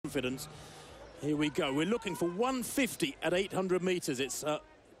confidence. Here we go. We're looking for 150 at 800 metres. It's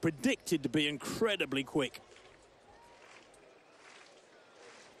predicted to be incredibly quick.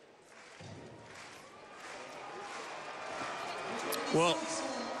 Well,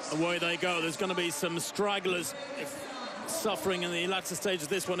 away they go. There's going to be some stragglers suffering in the latter stage of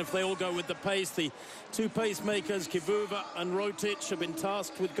this one if they all go with the pace. The two pacemakers, Kivuva and Rotic, have been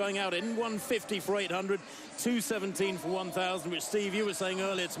tasked with going out in 150 for 800, 217 for 1,000, which, Steve, you were saying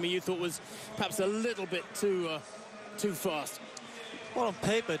earlier to me you thought was perhaps a little bit too fast. Well, on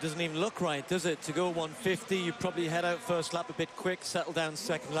paper, it doesn't even look right, does it? To go 150, you probably head out first lap a bit quick, settle down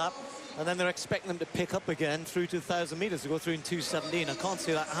second lap, and then they're expecting them to pick up again through to 1,000 metres to go through in 2:17. I can't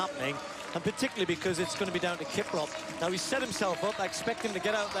see that happening, and particularly because it's going to be down to Kiprop. Now, he's set himself up. I expect him to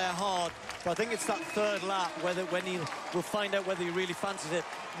get out there hard, but I think it's that third lap we'll find out whether he really fancies it.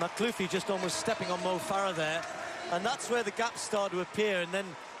 McLoughlin just almost stepping on Mo Farah there, and that's where the gaps start to appear, and then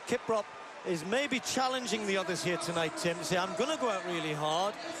Kiprop is maybe challenging the others here tonight, Tim, to say, I'm going to go out really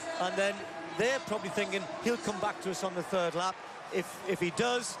hard, and then they're probably thinking he'll come back to us on the third lap. If he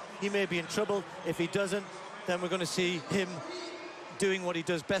does, he may be in trouble. If he doesn't, then we're going to see him doing what he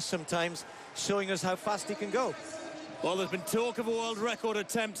does best sometimes, showing us how fast he can go. Well, there's been talk of a world record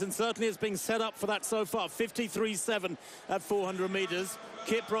attempt, and certainly it's been set up for that so far. 53.7 at 400 metres.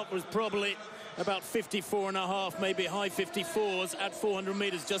 Kiprop was probably about 54.5, maybe high 54s at 400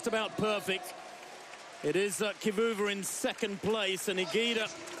 metres, just about perfect. It is Kivuva in second place, and Higuita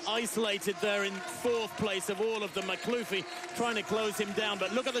isolated there in fourth place of all of them. McLoughlin trying to close him down,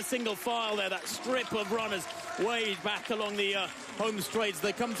 but look at the single file there, that strip of runners way back along the home straights.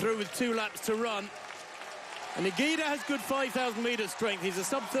 They come through with 2 laps to run. And Higuita has good 5,000 metre strength. He's a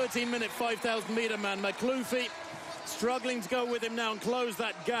sub-13-minute 5,000 metre man. McLoughlin struggling to go with him now and close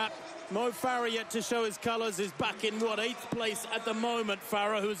that gap. Mo Farah yet to show his colours, is back in, 8th place at the moment.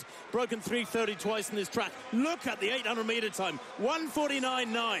 Farah, who's broken 3:30 twice in this track. Look at the 800 metre time,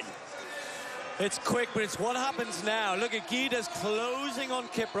 1:49.9. It's quick, but it's what happens now. Look at Higuita's closing on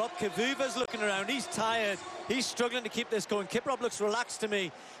Kiprop. Kivuva's looking around. He's tired. He's struggling to keep this going. Kiprop looks relaxed to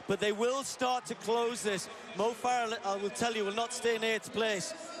me, but they will start to close this. Mo Farah, I will tell you, will not stay in 8th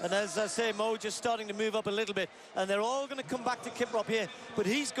place. And as I say, Mo just starting to move up a little bit. And they're all going to come back to Kiprop here. But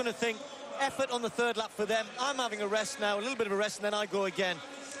he's going to think, effort on the third lap for them. I'm having a rest now, a little bit of a rest, and then I go again.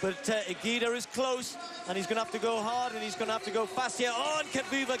 But Higuita is close, and he's going to have to go hard, and he's going to have to go fast here. Oh, and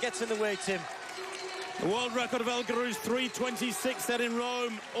Kivuva gets in the way, Tim. The world record of El Garouche, 3:26, set in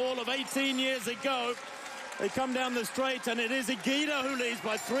Rome all of 18 years ago. They come down the straight, and it is Higuita who leads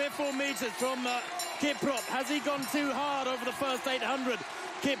by 3 or 4 metres from Kiprop. Has he gone too hard over the first 800,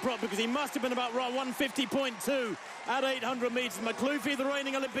 Kiprop? Because he must have been about 150.2 at 800 metres. McLoughlin, the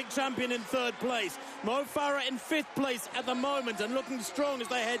reigning Olympic champion, in 3rd place. Mo Farah in 5th place at the moment and looking strong as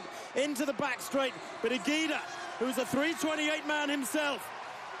they head into the back straight. But Higuita, who's a 3:28 man himself,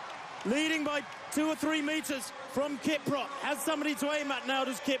 leading by 2 or 3 metres from Kiprop. Has somebody to aim at now,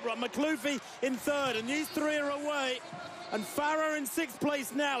 does Kiprop. McLoughlin in 3rd, and these 3 are away. And Farah in 6th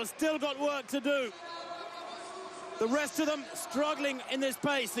place now, has still got work to do. The rest of them struggling in this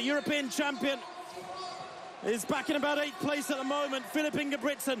pace. The European champion is back in about 8th place at the moment. Philip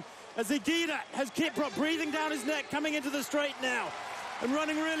Ingebrigtsen, as Higuita has Kiprop breathing down his neck, coming into the straight now. And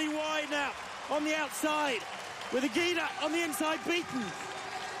running really wide now on the outside, with Higuita on the inside beaten.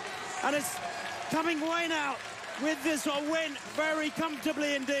 And it's coming away now with this win very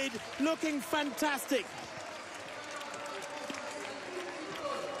comfortably indeed, looking fantastic.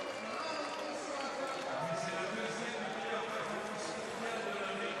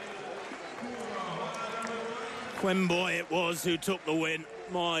 KWEMOI it was who took the win,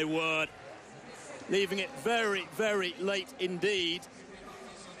 my word. Leaving it very, very late indeed.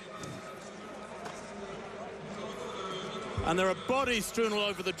 And there are bodies strewn all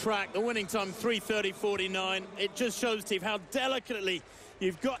over the track. The winning time, 3:30.49. It just shows, Steve, how delicately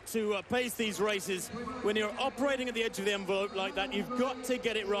you've got to pace these races. When you're operating at the edge of the envelope like that, you've got to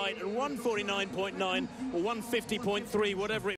get it right. And 1:49.9 or 1:50.3, whatever it